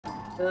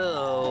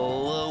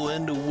Hello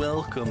and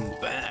welcome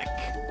back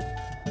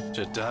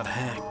to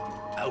 .hack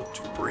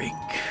Outbreak.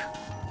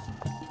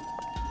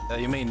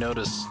 You may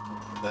notice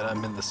that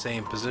I'm in the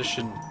same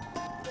position,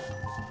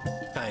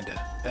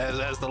 kinda,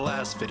 as the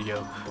last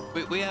video.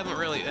 We haven't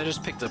really, I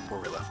just picked up where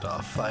we left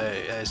off.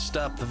 I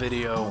stopped the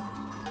video,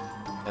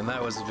 and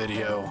that was the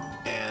video,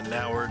 and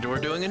now we're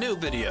doing a new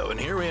video, and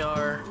here we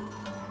are,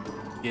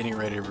 getting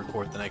ready to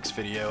record the next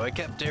video. I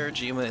kept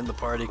Darajima in the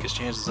party because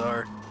chances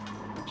are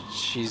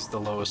she's the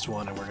lowest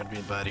one, and we're going to be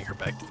inviting her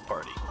back to the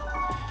party.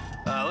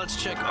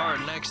 Let's check our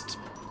next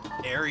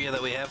area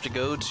that we have to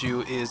go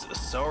to is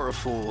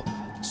Sorrowful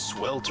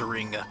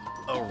Sweltering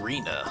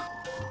Arena.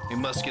 We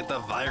must get the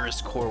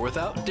virus core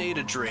without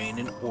data drain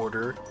in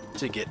order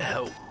to get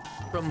help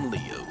from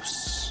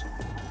Lios.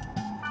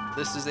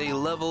 This is a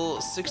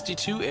level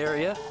 62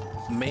 area,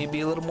 maybe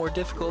a little more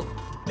difficult.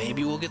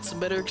 Maybe we'll get some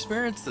better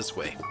experience this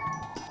way.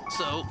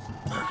 So,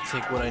 I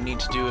think what I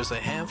need to do is I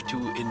have to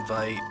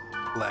invite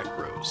Black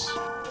Rose.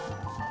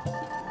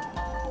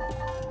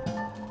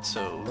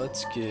 So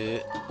let's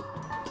get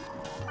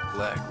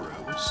Black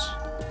Rose.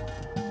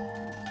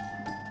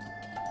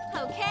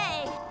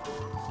 Okay,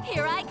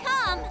 here I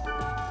come.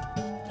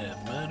 And a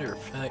matter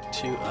of fact,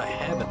 too, I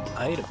have an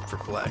item for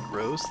Black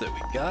Rose that we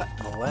got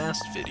in the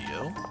last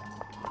video.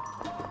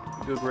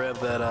 Go grab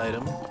that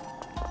item.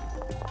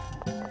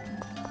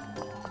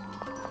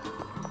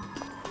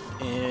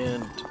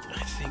 And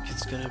I think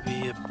it's gonna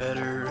be a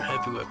better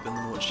heavy weapon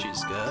than what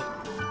she's got.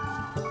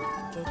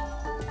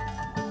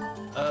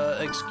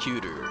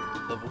 Executor,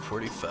 level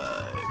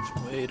 45.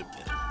 Wait a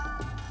minute.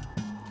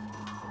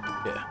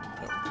 Yeah,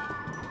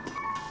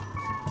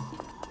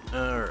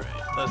 alright,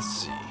 let's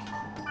see.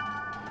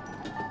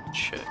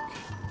 Check.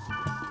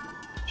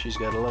 She's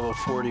got a level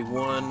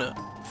 41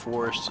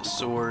 forest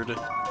sword.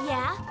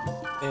 Yeah?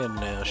 And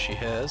now she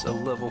has a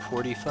level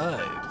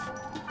 45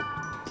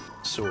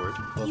 sword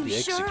called the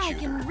Executor. You sure I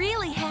can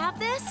really have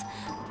this?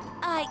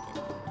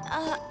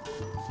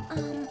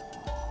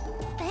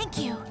 Thank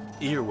you.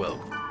 You're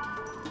welcome.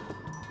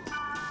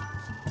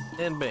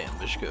 And bam,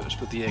 there she goes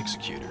with the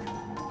Executor.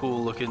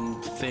 Cool looking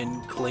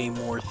thin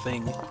claymore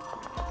thing.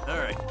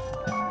 Alright.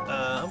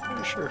 I'm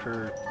pretty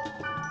sure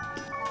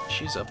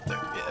she's up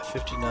there. Yeah,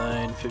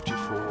 59,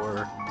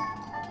 54,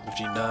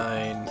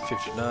 59,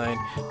 59.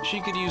 She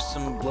could use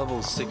some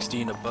level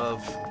 16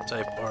 above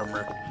type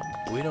armor.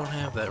 We don't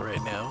have that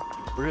right now.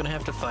 We're gonna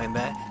have to find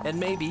that, and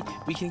maybe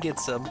we can get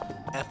some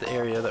at the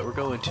area that we're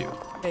going to.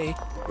 Hey,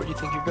 where do you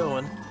think you're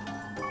going?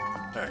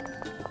 Alright.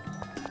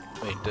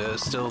 Wait,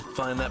 still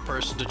find that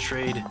person to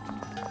trade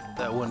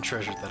that one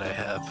treasure that I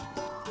have.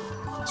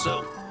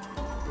 So,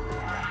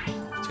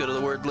 let's go to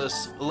the word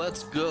list.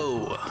 Let's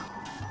go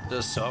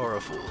to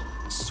Sorrowful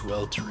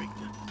Sweltering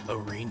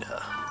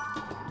Arena.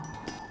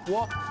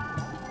 Whoop.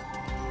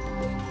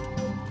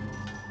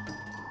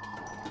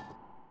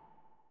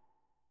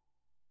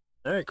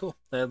 Alright, cool.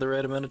 I have the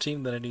right amount of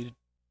team that I needed.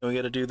 And we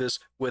gotta do this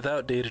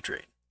without data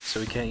drain. So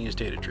we can't use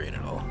data drain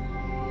at all.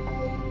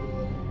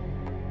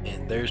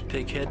 And there's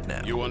Pighead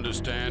now. You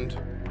understand?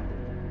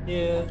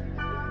 Yeah.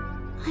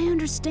 I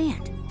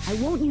understand. I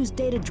won't use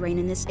data drain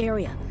in this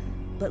area.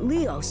 But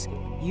Lios,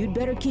 you'd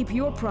better keep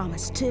your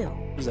promise too.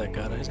 Who's that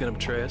guy? He's gonna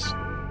betray us.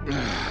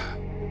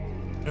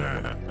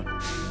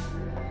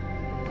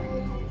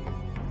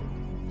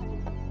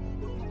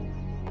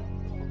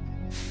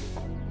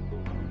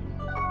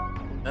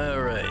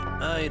 Alright,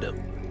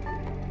 item.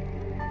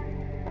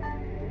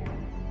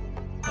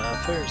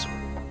 Ferris wheel.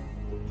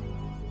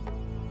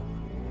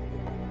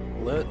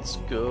 Let's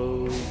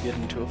go get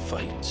into a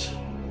fight.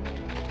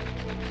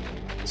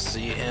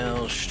 See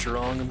how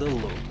strong the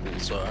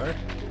locals are.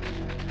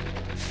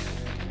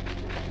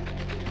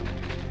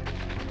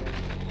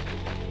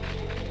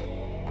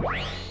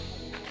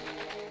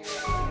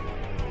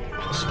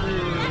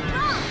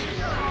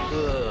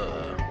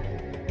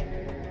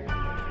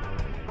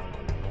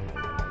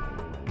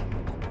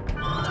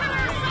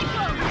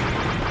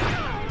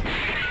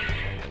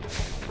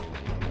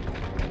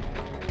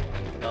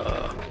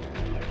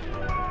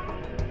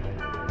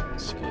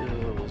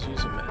 Skills,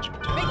 use a magic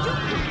attack.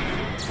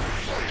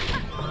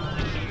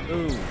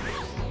 Ooh.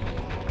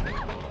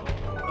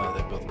 Oh,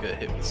 they both got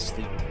hit with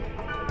sleep.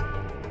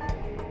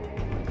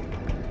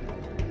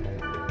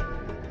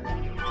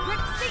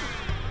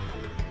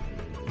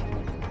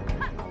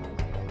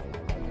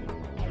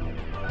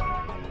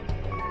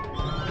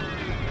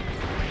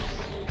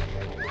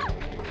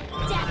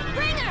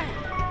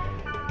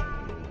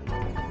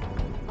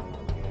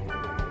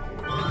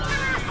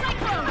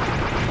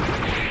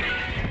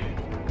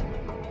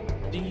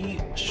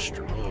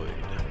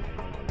 Destroyed.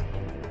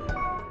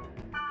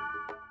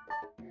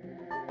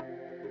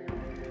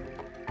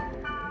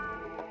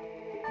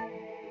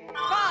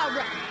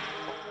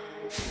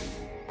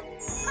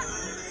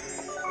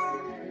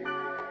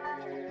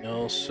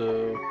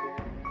 Also,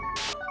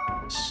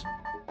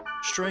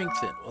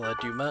 strengthen while I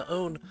do my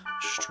own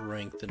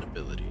strengthen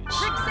abilities.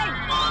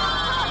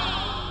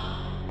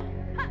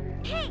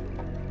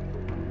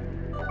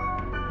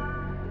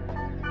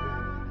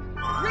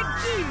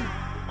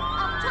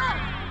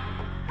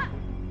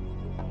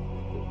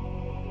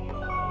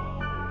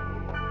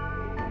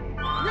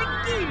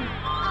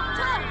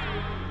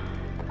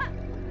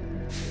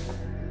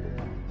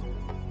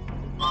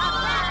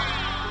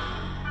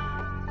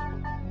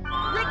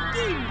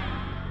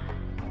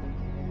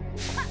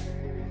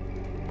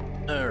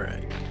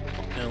 Alright,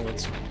 now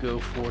let's go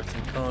forth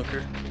and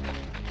conquer.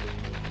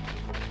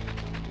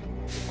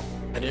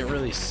 I didn't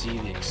really see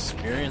the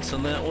experience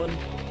on that one.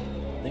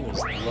 I think it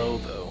was low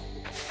though.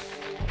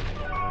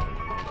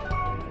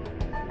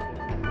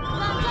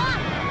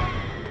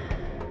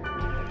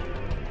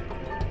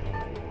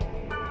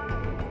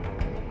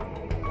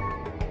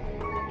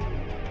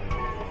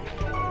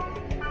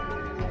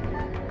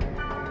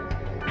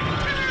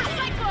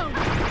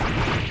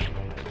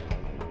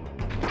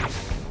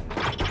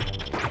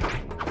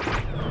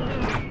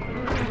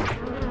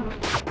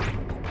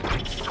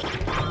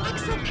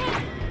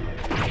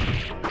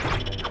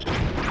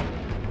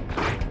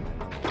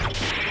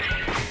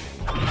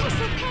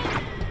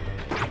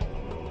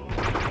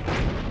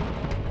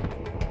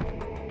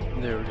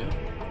 There we go.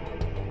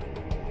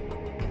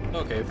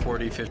 Okay,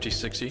 40, 50,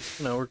 60.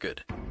 No, we're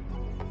good.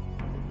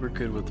 We're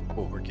good with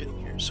what we're getting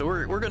here. So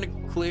we're gonna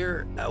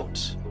clear out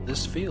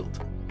this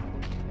field.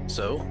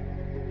 So,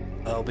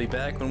 I'll be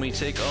back when we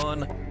take on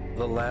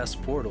the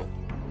last portal.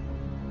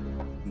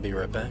 Be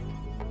right back.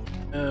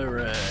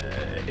 Alright,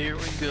 here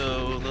we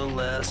go. The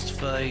last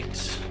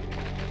fight.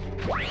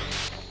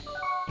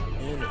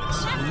 And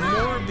it's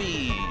more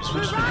bees,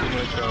 which we come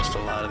across a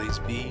lot of these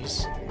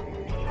bees.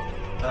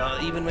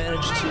 Even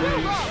managed to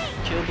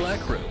kill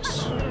Black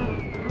Rose.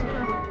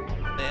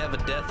 They have a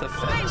death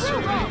effect, so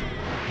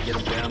they get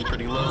them down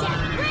pretty low.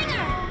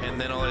 And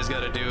then all he's got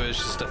to do is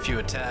just a few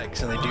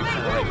attacks, and they do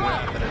kind of like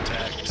rapid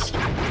attacks.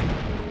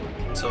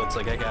 So it's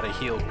like I gotta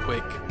heal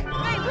quick,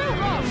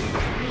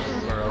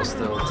 or else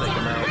they'll take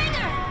him out.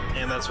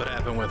 And that's what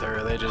happened with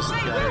her. They just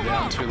got her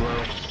down too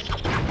low.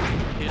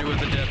 Hit her with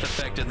the death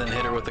effect, and then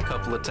hit her with a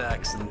couple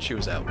attacks, and she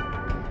was out.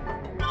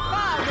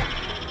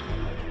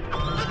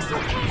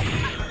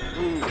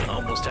 Ooh,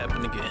 almost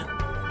happened again.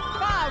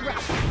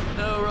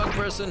 No, wrong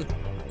person.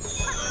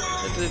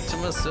 I did it to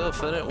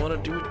myself. I didn't want to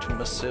do it to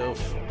myself.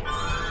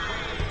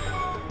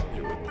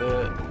 Hit her with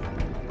that.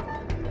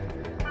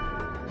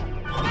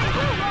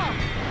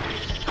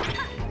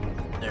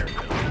 There we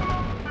go.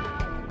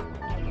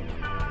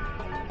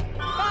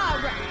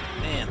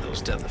 And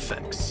those death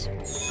effects.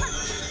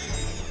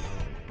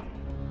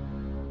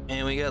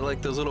 And we got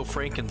like those little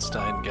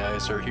Frankenstein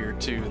guys are here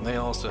too, and they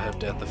also have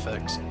death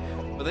effects.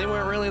 But they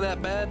weren't really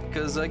that bad,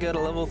 because I got a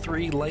level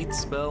 3 light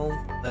spell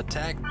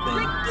attack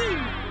thing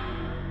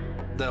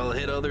that'll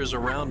hit others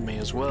around me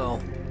as well.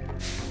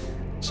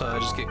 So I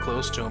just get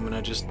close to them and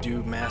I just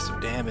do massive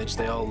damage.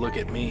 They all look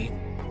at me,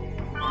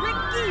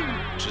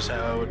 which is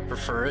how I would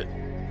prefer it.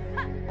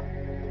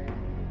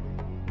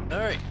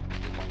 Alright,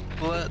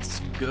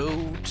 let's go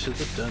to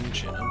the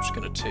dungeon. I'm just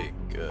gonna take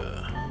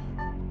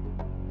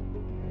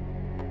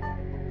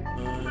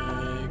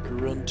my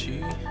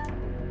grunty.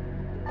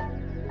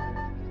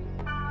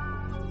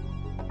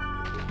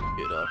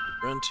 Get off the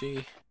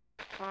grunty.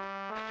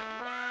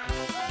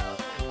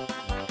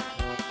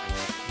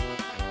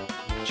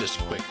 Just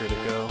quicker to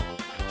go.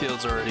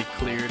 Field's already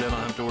cleared. I don't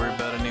have to worry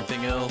about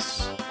anything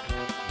else.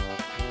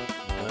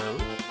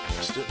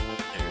 Missed it.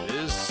 There it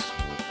is.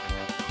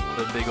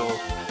 The big old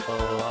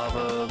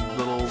lava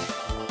little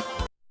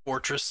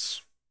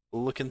fortress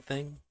looking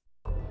thing.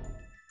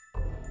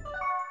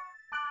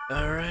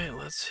 Alright,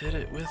 let's hit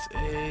it with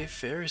a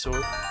fairy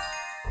sword.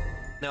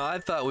 Now, I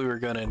thought we were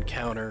going to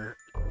encounter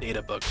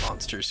data bug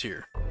monsters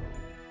here.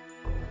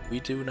 We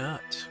do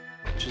not,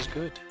 which is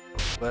good.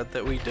 Glad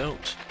that we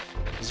don't.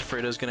 I was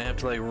afraid I was going to have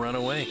to, like, run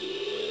away.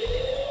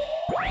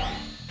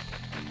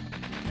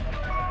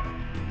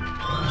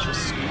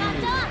 Just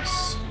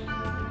skills.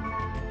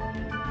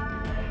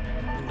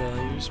 And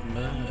I'll use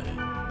mine.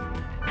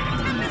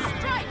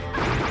 Strike!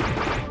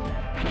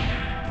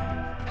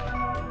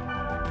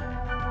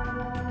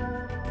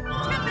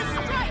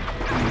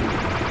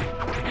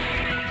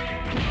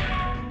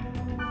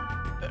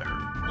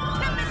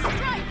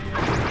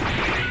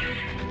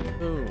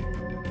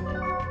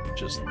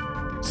 Just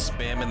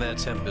spamming that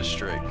Tempest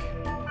Strike.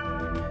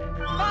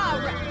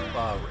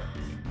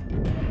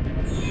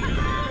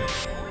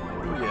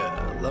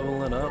 Yeah,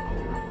 leveling up.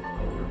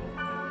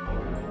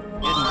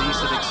 Getting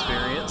decent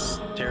experience.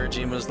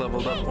 Terrajima's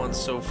leveled up once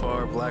so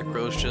far. Black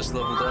Rose just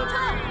leveled up.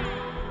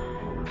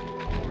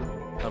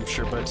 I'm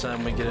sure by the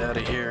time we get out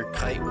of here,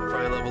 Kite will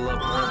probably level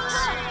up once.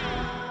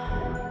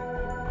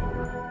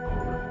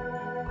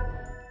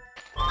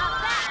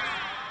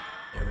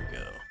 There we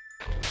go.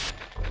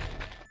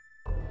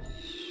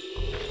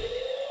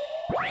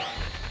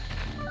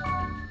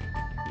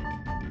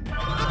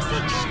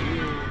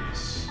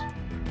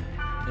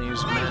 I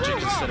use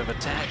magic instead of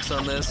attacks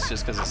on this,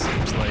 just because it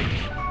seems like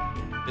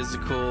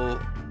physical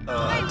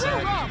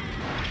attack.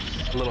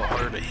 A little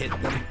harder to hit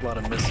them, a lot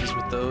of misses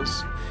with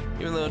those,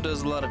 even though it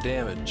does a lot of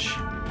damage.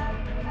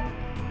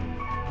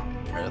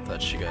 Alright, I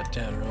thought she got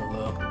down real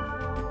low.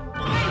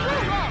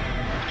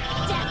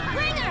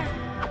 Deathbringer!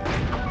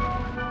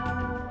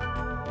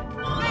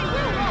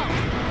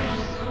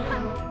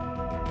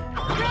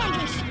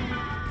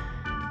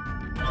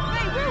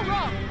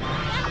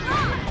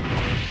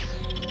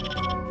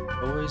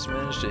 Always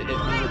managed managed to hit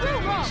me with the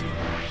poison.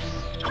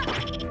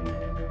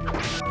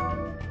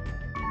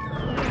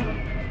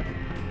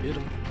 Get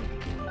him.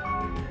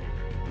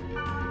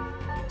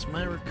 Does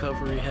my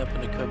recovery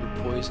happen to cover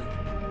poison?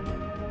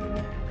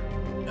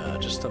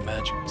 Just the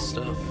magical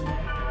stuff.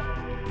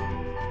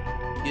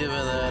 Give me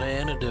that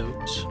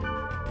antidote.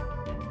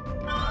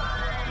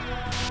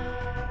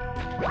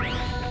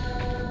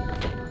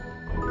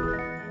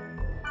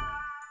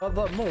 Of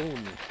the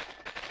moon.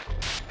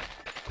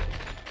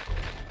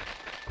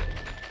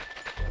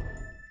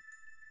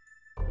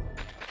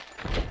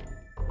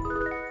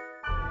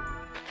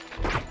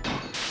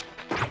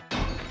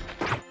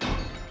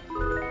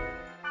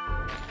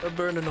 A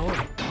burning oil.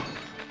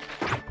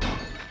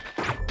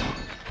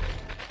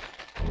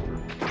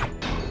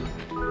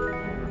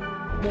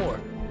 More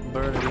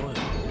burning oil.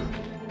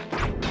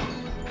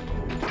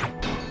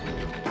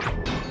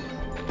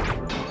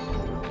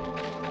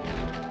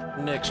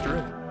 Next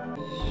room.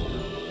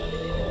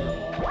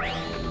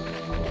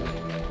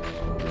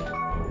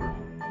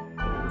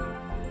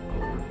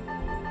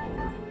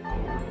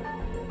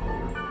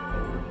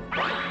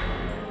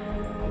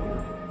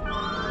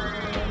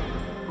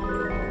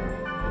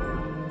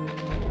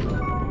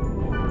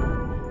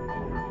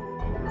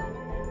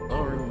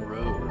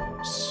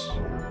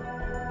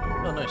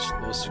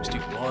 Level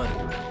 61.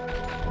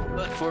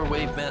 But for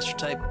Wave Master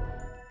type,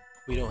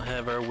 we don't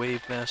have our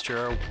Wave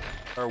Master,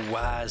 our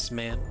wise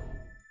man.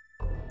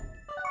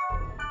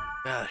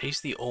 God,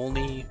 he's the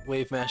only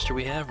Wave Master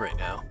we have right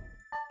now.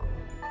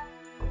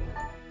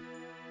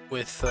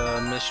 With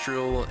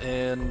Mistral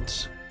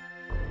and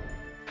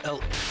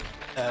Elf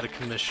out of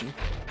commission.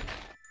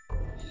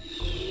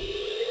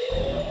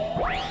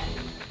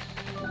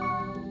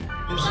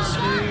 Here's the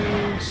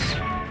skills.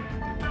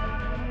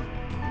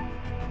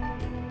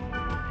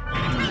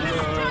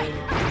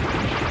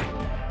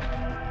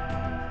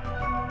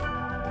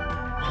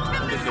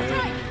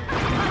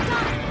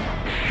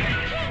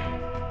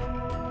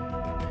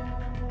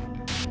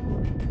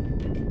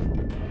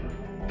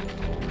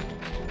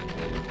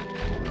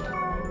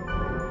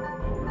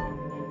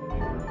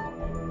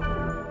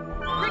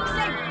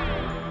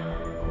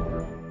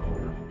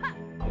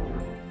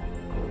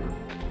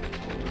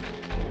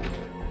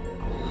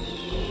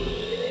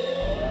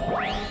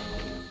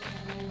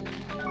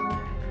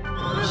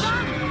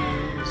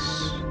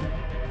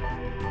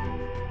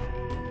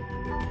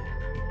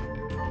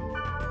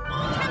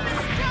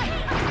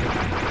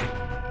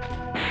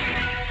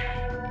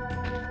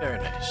 Very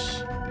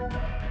nice.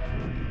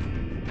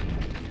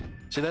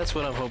 See, that's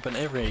what I'm hoping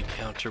every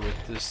encounter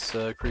with this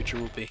creature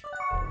will be.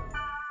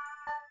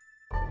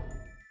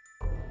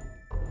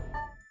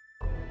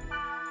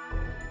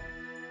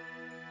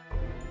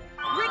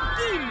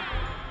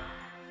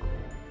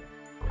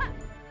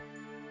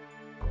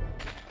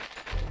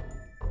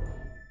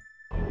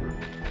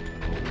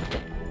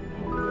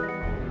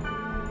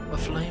 A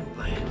flame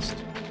blast.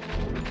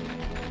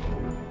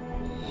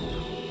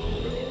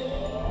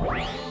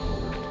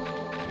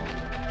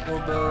 More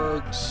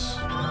bugs.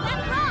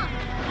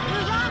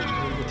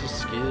 With the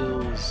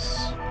skills.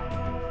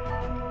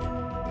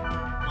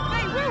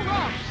 Hey, we're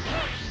wrong.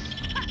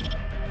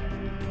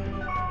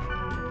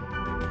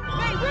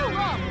 Hey, we're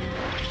wrong.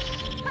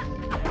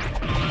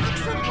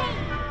 It's okay.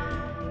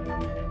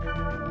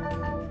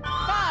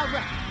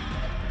 Fire.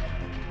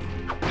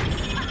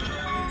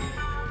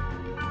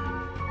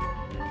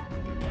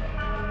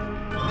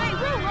 Hey,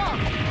 we're wrong.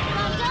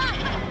 Not done.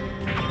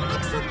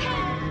 It's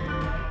okay.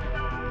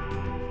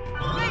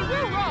 Hey,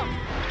 we're wrong.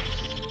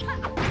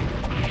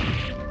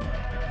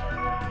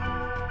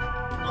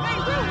 Hey,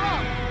 we're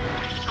wrong.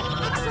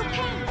 It's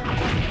okay.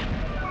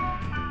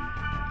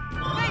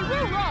 Hey,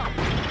 we're wrong.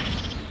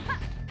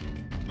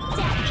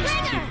 Just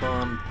keep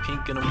on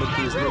pinking them with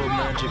these little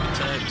magic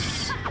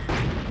attacks.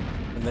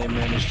 And they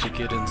manage to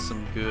get in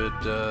some good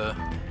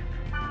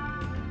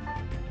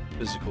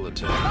physical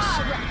attacks.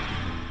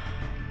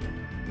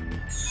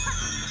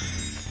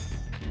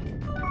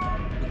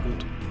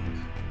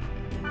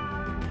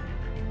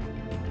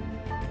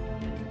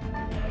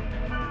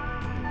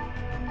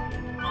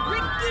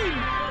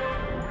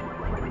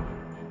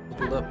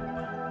 Leveled up.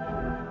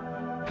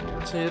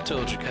 See, I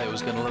told you Kai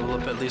was gonna level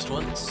up at least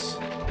once.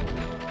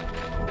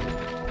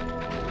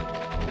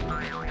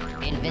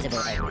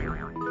 Invisible.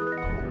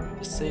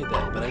 You say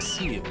that, but I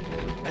see you.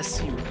 I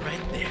see you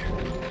right there.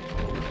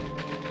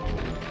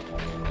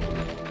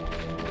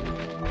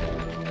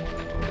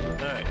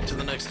 Alright, to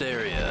the next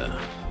area.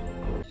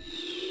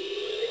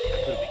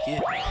 What do we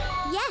get?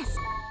 Yes.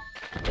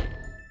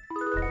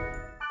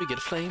 We get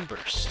a flame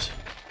burst.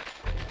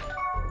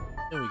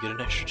 And we get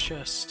an extra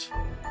chest.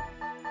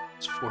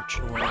 It's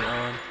fortune while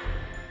on.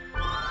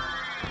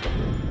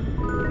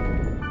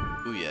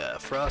 Ooh yeah,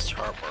 Frost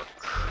Harbor.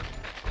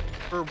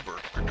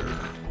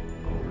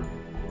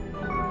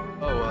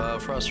 Oh,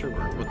 Frost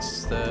Harbor.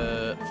 What's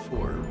that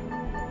for?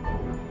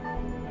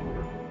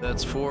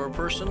 That's for a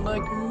person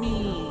like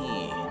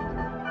me.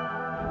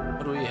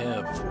 What do we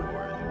have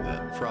for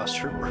that Frost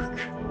Harbor?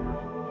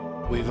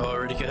 We've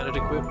already got it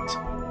equipped.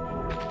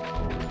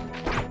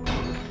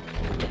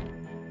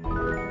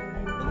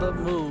 the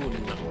moon.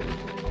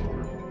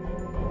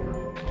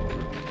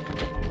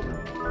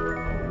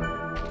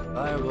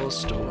 Fireball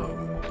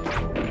storm.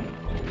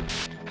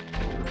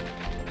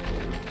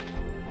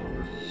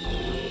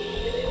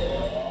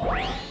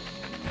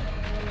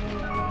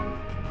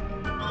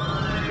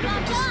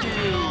 With the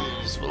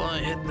skills, will I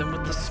hit them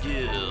with the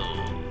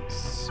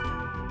skills?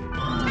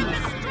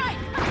 Tempest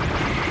strike!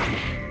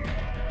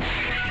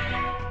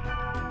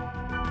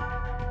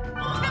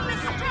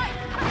 Tempest strike!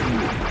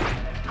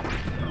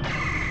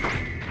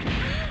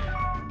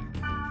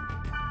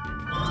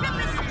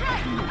 Tempest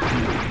strike!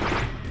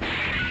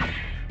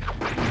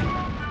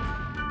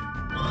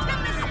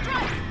 Tempest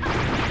strike!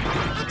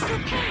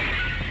 Exocane!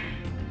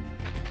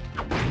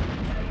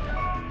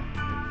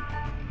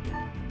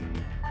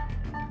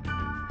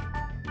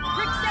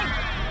 Brick safe!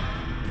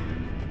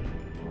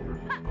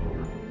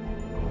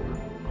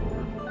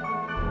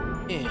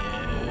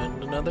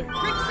 And another.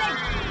 Brick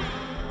safe!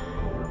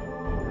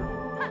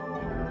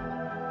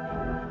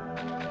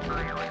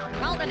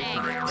 Golden egg.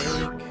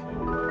 Egg.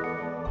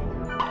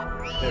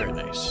 Very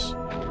nice.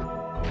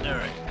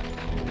 Alright.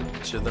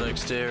 To the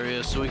next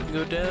area so we can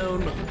go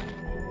down.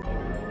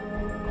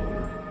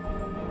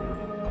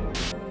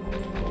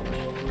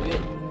 And we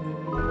get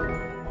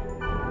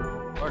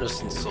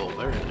Artisan Soul,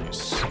 very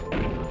nice.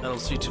 I don't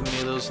see too many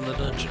of those in the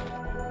dungeon.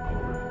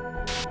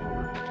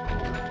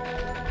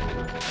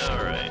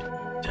 Alright,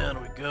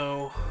 down we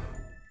go.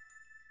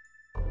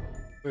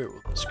 Where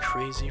will this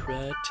crazy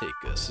ride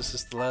take us? Is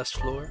this the last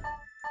floor?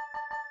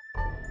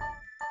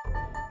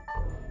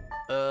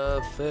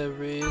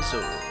 Fairy's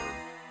Orb.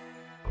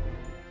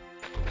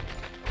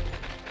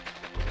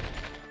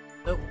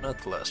 Nope, not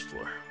the last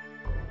floor.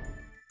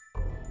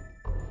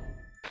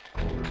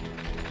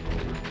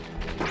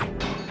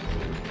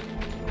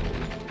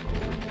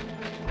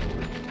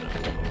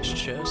 This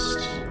chest.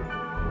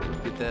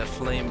 Get that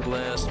flame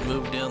blast,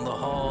 move down the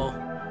hall.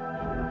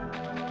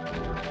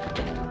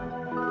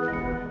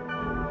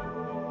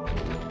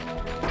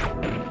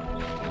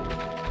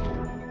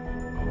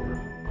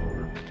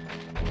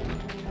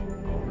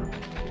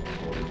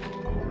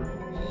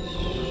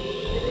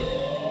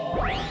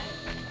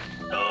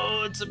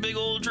 It's a big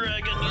old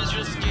dragon. Use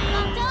your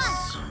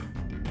skills.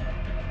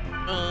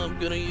 I'm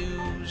gonna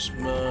use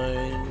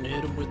mine.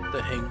 Hit him with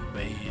the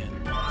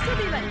hangman.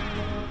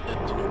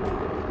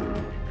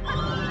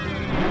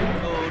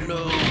 Oh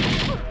no.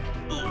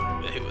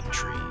 Ooh, I hit with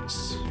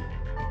trees.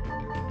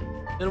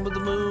 Hit him with the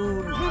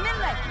moon.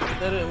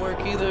 That didn't work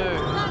either.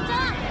 Come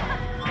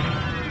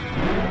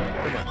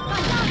on.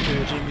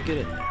 Encouraging to get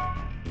in there.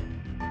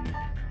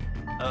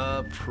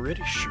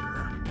 Pretty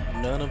sure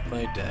none of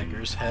my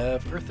daggers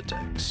have earth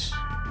attacks.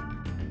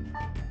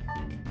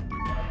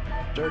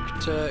 Dark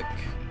attack,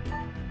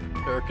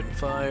 dark and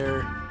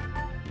fire,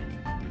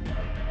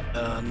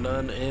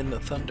 none in the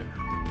thunder.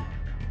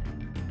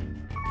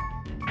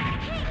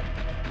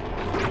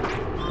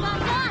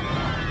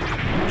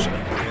 Just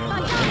gonna go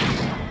around that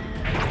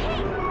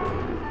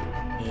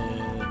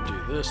and do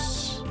this.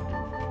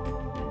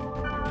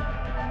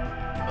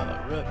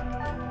 Rep.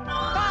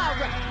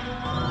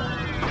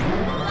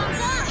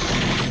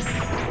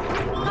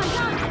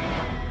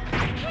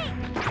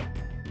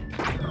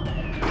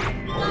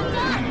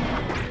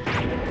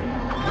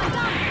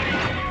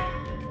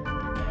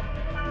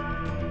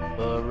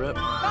 Rep.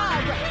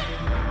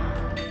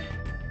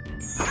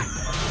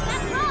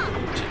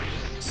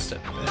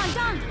 Step back.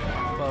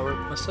 Fire rep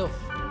myself.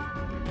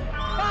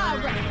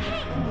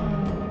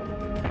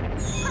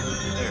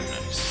 Very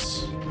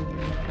nice.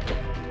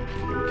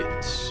 We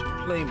get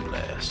flame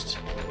blast.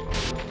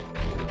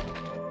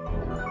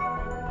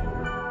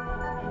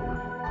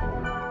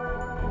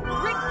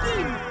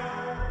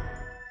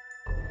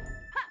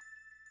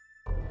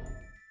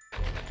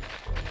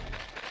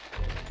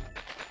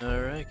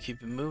 Alright,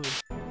 keep it moving.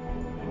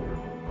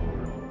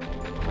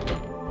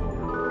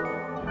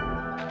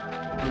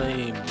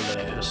 Flame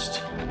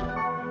blast.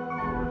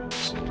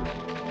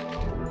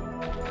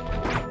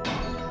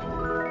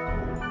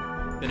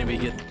 Gonna be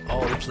getting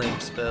all the flame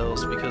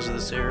spells because of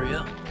this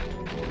area.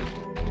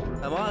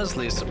 I'm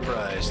honestly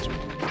surprised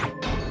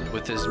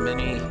with as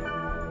many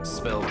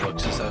spell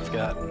books as I've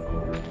gotten.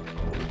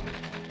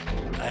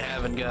 I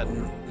haven't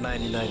gotten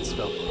 99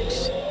 spell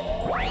books.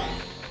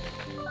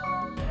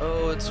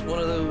 Oh, it's one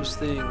of those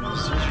things.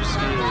 Use your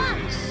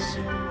skills.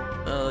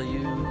 I'll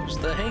use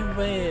the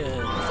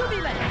hangman.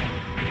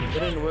 It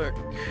didn't work.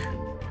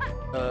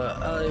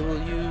 I will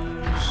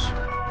use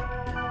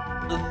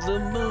the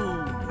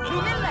moon.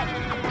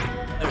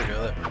 There we go,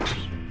 that works.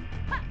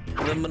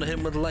 And I'm gonna hit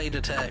him with light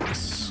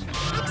attacks.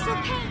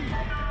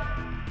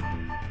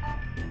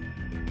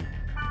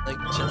 Like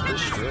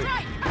Tempest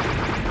Strike.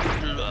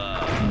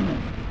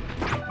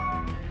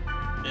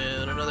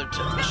 And another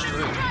Tempest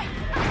Strike.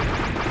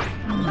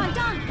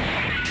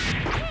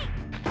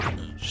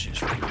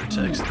 She's regular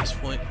attacks at this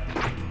point.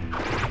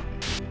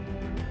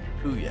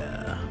 Ooh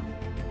yeah.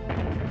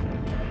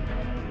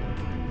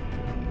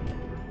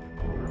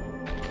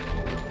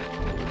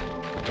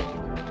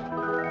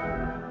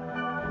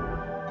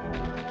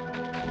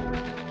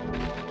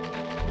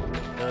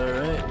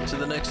 Alright, to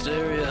the next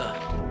area.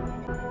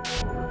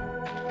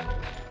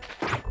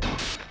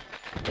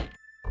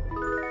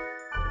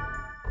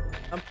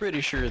 I'm pretty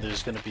sure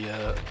there's gonna be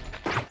a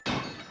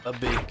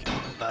big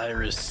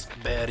virus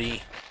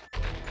baddie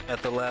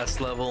at the last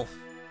level.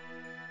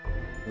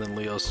 And then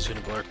Lios is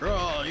gonna be like,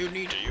 oh, you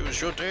need to use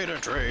your data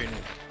train.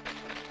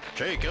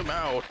 Take him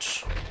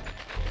out.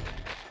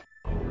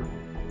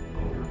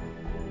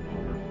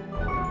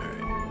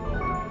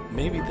 Alright.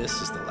 Maybe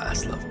this is the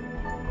last level.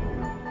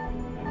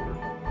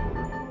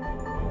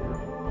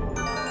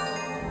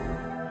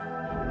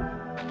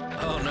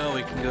 Oh no,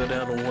 we can go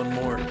down to one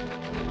more.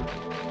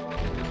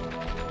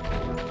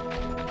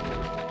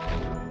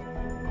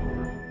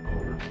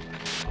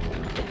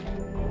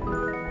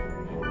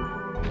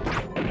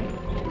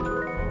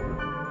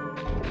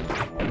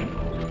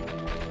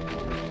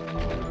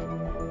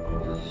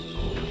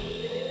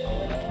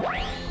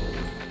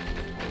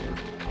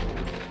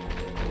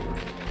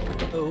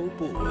 Oh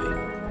boy.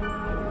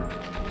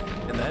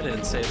 And that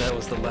didn't say that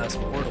was the last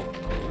portal.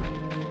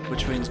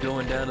 Which means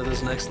going down to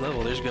this next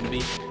level, there's gonna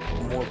be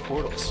more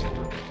portals.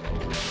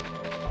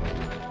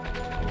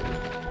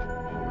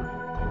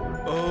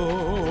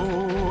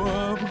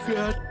 Oh, I'm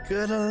not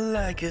gonna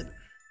like it.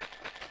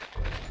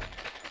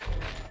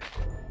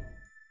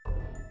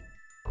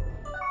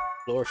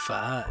 Floor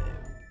 5.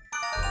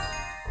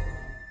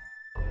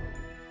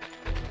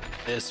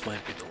 This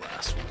might be the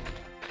last one.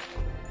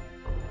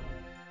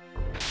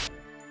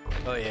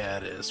 Oh yeah,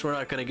 it is. We're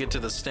not gonna get to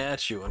the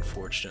statue,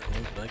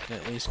 unfortunately, but I can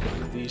at least go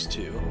to these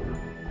two.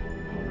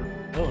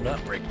 Oh,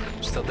 not break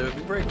rooms. Thought there would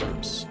be break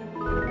rooms.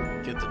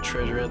 Get the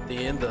treasure at the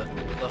end, the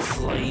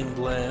flame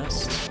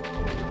blast.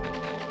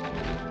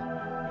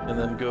 And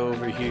then go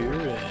over here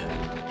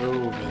and go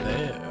over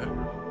there.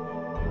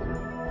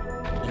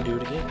 And do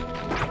it again.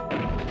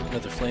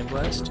 Another flame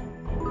blast.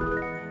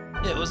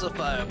 It was a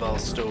fireball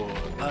storm.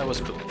 I was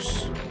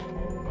close.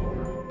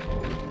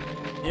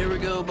 Here we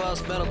go,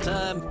 boss battle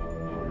time.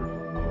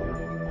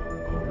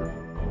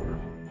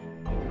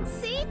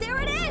 See, there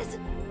it is!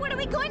 What are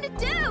we going to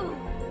do?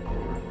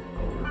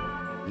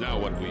 Now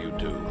what will you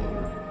do?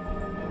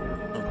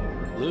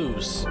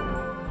 Lose.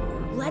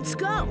 Let's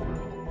go.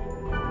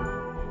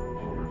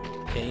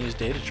 Can't use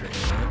data train,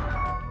 right?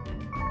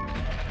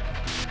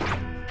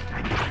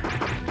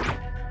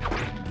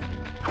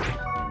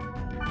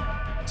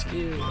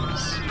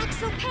 Skills.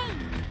 Exopain!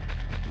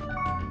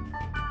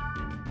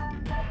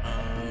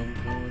 I'm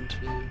going to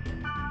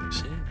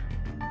see.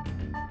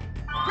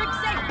 Brick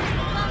safe!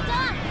 Well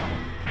done!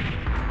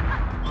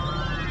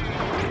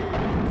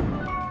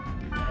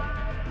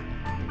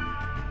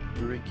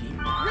 Ricky.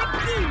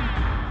 Ricky!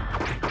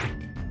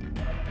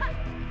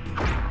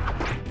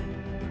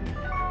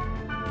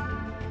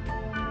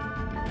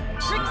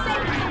 Brick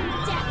safe!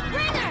 Death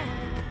bringer!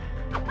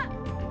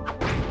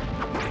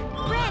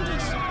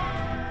 Brandish!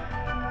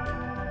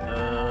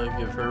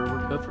 Give her a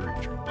recovery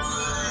drink.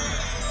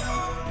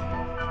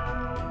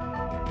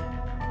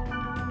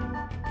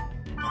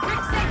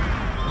 Brick safe!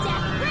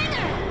 Death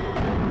bringer!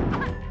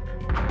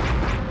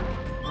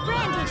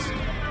 Brandish!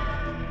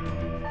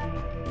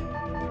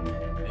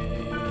 A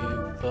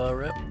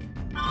fire up.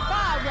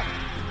 Fire!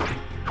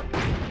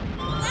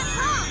 That's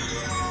wrong!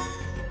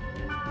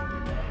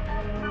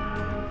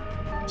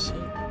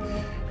 Sink.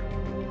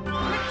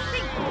 Brick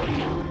sink!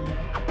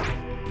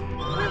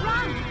 We're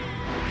wrong!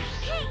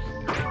 Hey!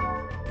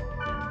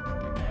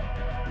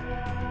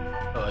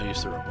 Oh, I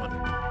used the wrong one.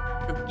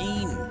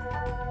 15.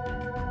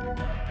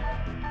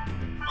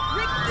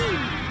 Ricky!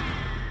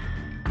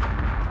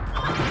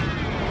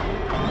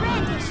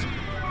 Brandish!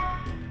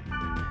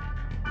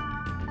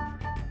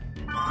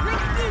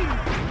 Ricky!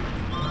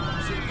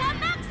 Chica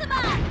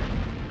Maxima!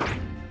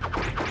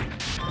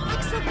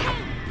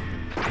 Exopain!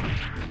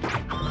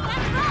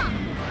 That's wrong!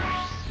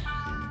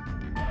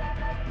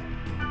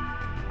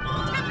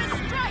 Tempest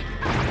Strike!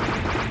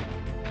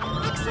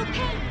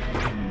 Exopain!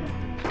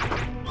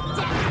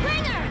 Death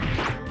bringer!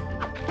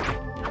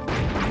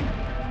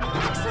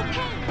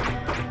 Exopain!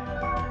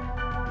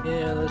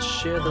 Yeah, let's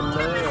share the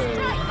Tempest love.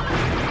 Strike!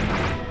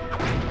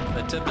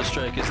 My Tempest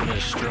Strike isn't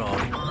as strong.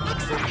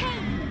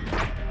 Exopain!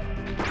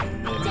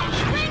 Maybe we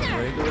should use a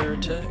regular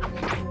attack.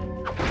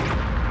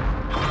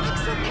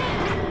 Exopain!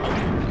 Oh,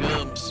 here it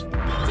comes.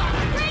 Death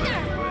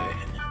bringer! Away.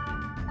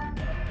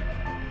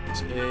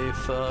 It's a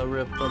fire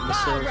rip on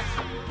myself.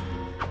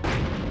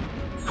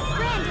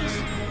 Brandish!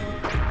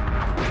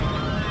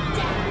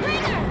 Death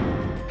bringer!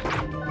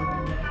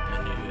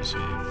 And use a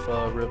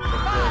fire rip on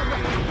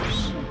Blackbears.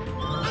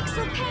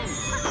 Exopain!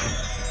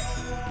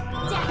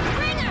 Death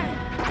bringer!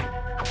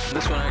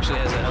 This one actually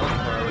has a health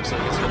bar. Looks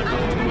like it's gonna go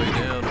all the way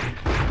down.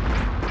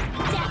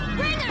 Death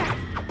bringer!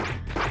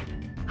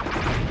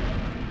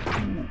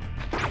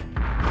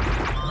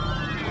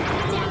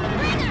 Death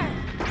bringer!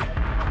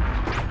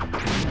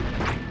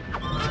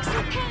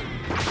 Exopain!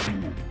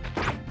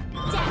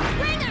 Death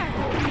bringer!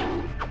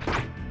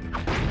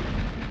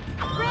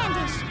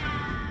 Brandish!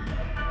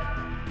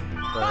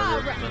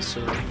 Fire rip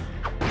myself.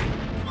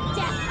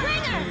 Death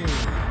bringer!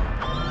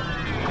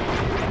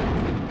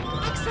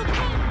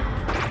 Exopain!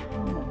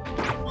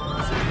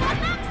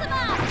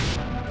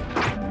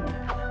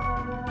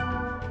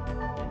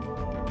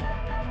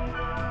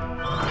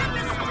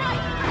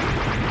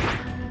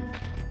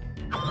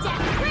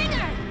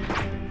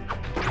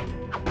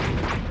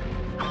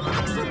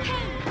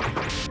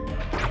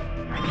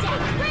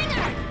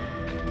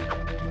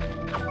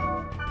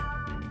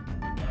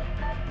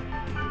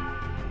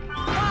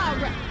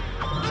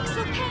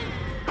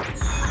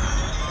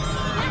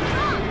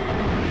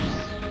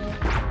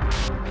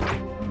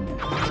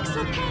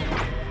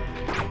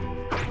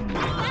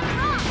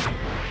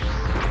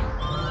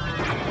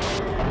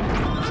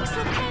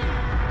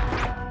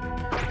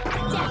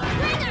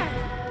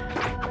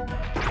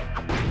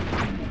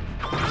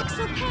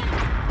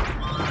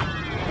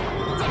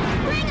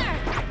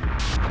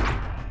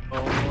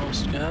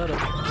 got him.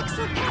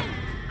 Exopain!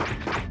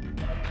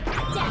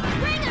 Death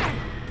Bringer!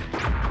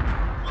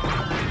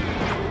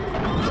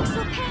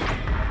 Exopain!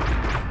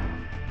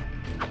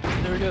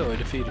 There we go, I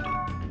defeated it.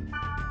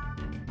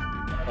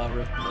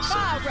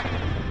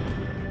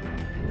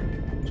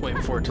 Just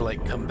waiting for it to,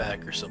 like, come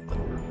back or something.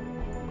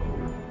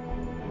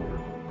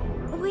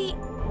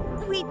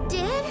 We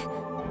did?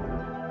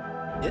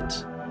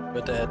 It?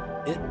 But that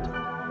it?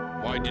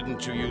 Why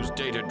didn't you use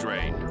data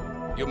drain?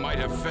 You might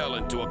have fell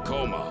into a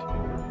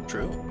coma.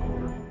 True.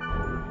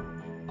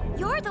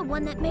 You're the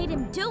one that made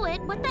him do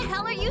it. What the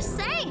hell are you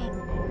saying?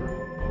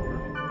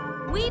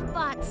 We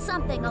fought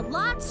something a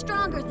lot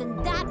stronger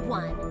than that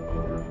one.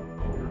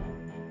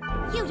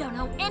 You don't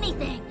know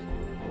anything.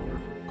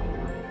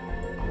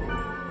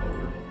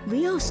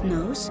 Lios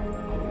knows.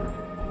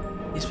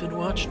 He's been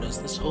watching us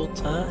this whole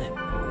time.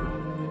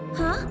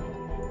 Huh?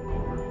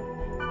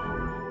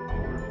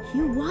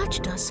 You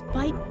watched us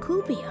fight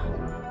Kubia.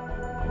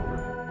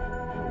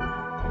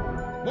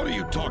 What are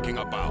you talking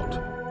about?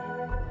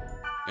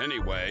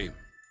 Anyway,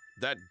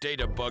 that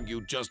data bug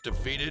you just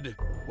defeated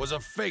was a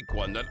fake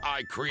one that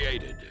I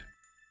created.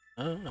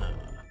 Ah.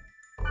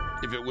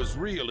 If it was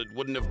real, it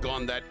wouldn't have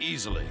gone that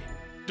easily.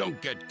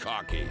 Don't get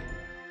cocky.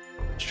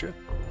 It's true.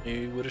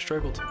 You would have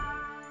struggled.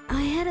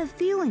 I had a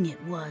feeling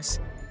it was.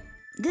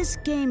 This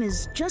game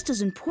is just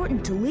as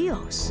important to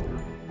Lios.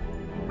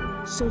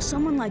 So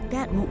someone like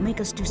that won't make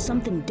us do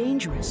something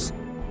dangerous.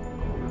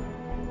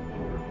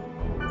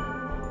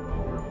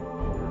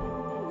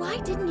 Why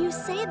didn't you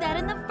say that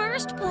in the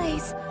first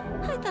place?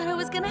 I thought I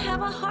was gonna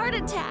have a heart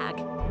attack.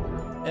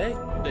 Hey,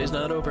 day's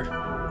not over.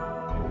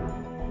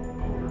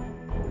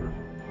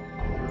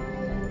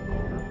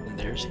 And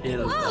there's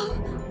Hill. Whoa!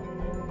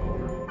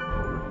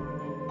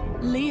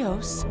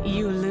 Lios,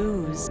 you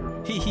lose.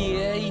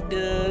 Yeah, he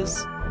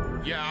does.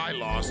 Yeah, I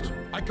lost.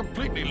 I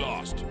completely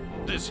lost.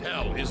 This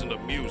hell isn't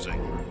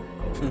amusing.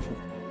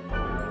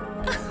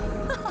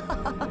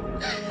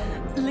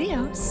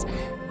 Lios,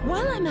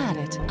 while I'm at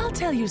it, I'll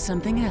tell you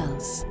something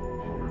else.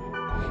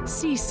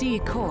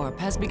 CC Corp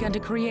has begun to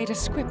create a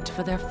script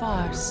for their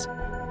farce.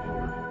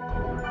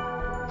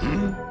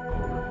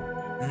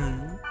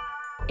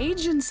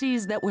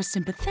 Agencies that were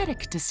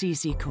sympathetic to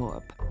CC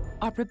Corp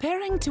are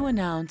preparing to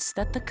announce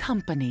that the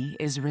company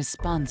is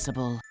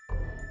responsible.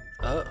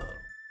 Uh-oh.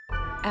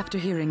 After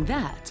hearing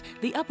that,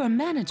 the upper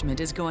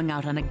management is going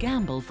out on a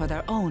gamble for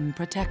their own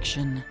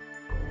protection.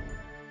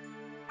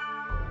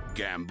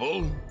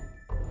 Gamble?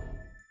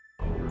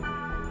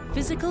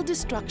 Physical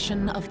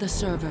destruction of the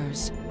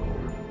servers.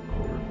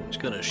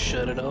 Just gonna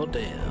shut it all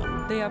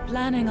down. They are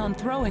planning on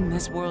throwing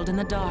this world in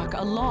the dark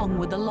along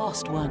with the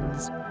lost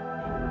ones.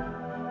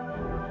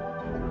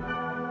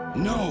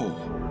 No!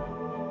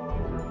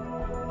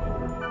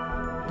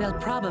 They'll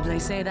probably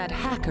say that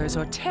hackers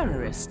or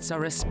terrorists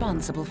are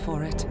responsible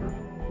for it.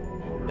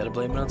 Gotta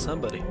blame it on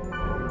somebody.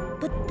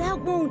 But that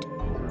won't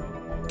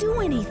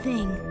do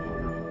anything.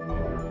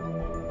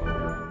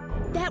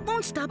 That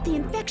won't stop the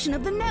infection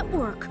of the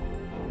network.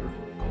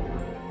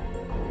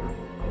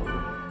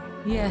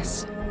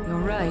 Yes, you're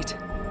right.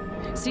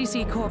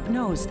 CC Corp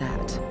knows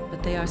that,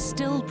 but they are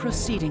still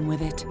proceeding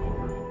with it.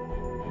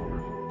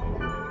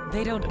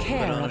 They don't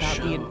care on a about the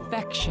show.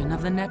 infection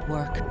of the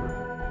network.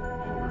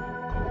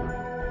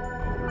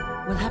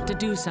 We'll have to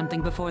do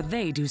something before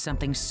they do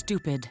something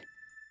stupid.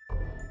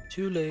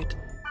 Too late.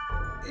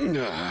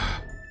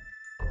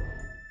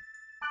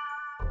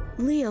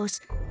 Lios,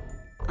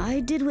 I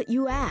did what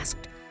you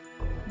asked,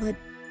 but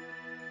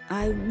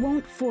I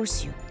won't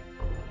force you.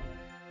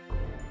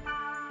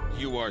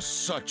 You are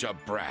such a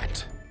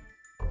brat.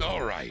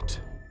 All right.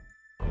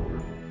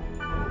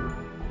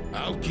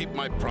 I'll keep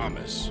my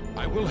promise.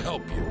 I will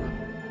help you.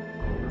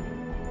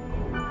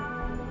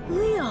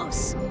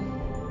 Lios!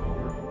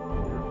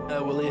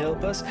 How will he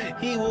help us?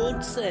 He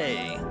won't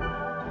say.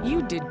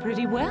 You did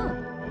pretty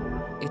well.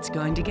 It's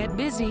going to get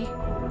busy.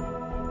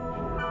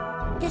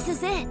 This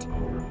is it.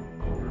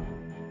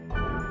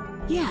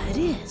 Yeah, it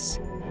is.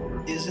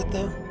 Is it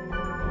though?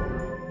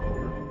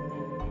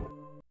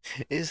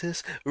 Is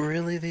this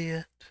really the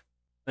end?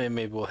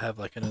 Maybe we'll have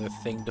like another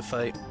thing to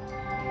fight.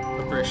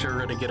 I'm pretty sure we're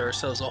gonna get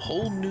ourselves a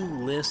whole new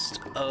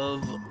list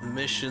of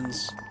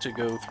missions to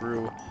go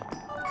through,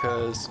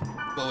 because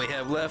what we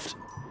have left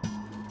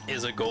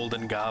is a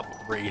Golden Gob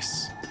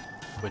race,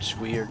 which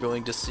we are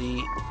going to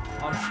see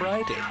on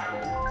Friday.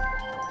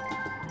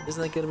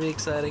 Isn't that gonna be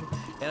exciting?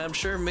 And I'm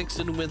sure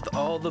mixing with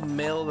all the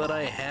mail that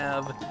I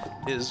have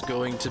is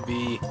going to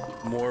be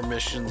more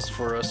missions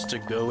for us to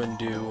go and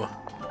do.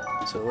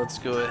 So let's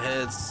go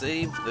ahead,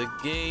 save the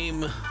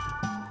game.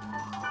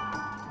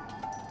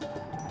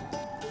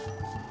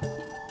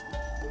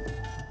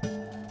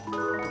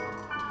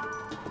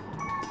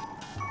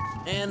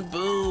 And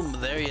boom,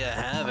 there you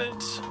have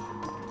it.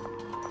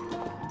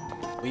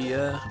 We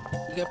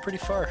got pretty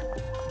far.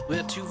 We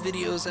had 2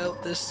 videos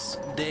out this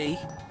day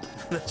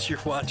that you're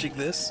watching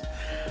this,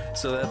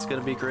 so that's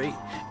gonna be great.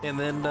 And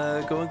then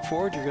going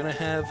forward, you're gonna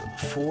have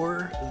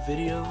 4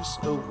 videos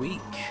a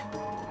week,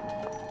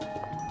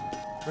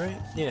 right?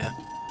 Yeah,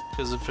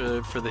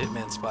 because for the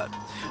Hitman spot.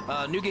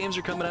 New games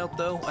are coming out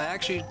though. I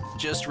actually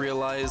just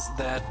realized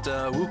that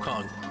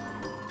Wukong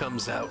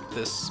comes out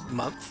this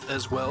month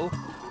as well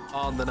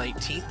on the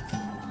 19th.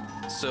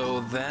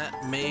 So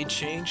that may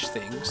change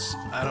things.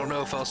 I don't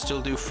know if I'll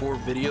still do 4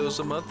 videos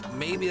a month.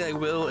 Maybe I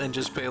will and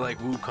just play like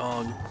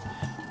Wukong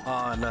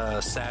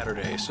on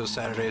Saturday. So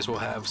Saturdays we'll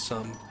have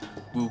some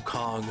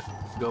Wukong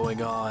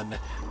going on.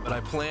 But I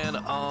plan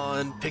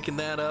on picking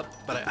that up,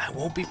 but I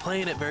won't be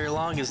playing it very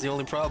long is the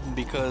only problem,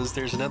 because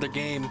there's another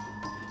game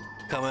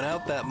coming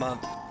out that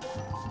month.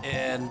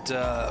 And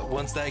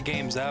once that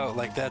game's out,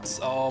 like, that's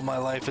all my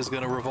life is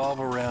going to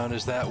revolve around,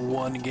 is that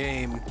one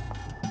game,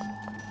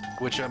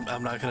 which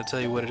I'm not going to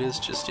tell you what it is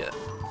just yet.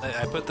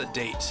 I put the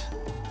date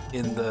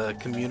in the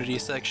community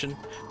section,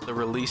 the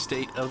release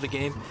date of the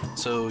game,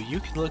 so you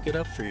can look it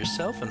up for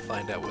yourself and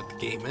find out what the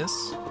game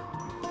is.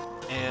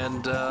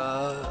 And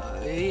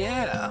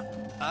yeah,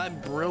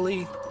 I'm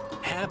really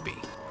happy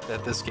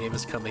that this game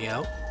is coming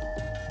out.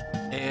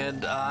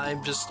 And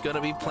I'm just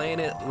gonna be playing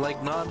it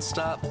like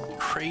non-stop,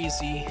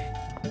 crazy,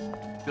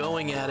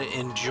 going at it,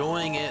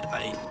 enjoying it.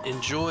 I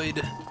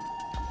enjoyed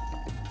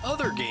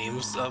other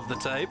games of the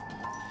type,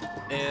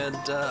 and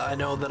I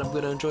know that I'm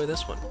gonna enjoy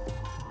this one.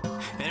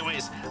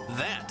 Anyways,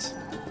 that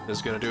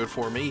is gonna do it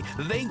for me.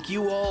 Thank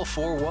you all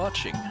for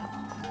watching,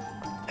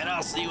 and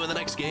I'll see you in the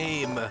next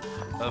game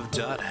of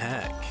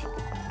 .hack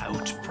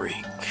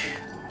Outbreak.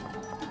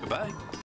 Goodbye.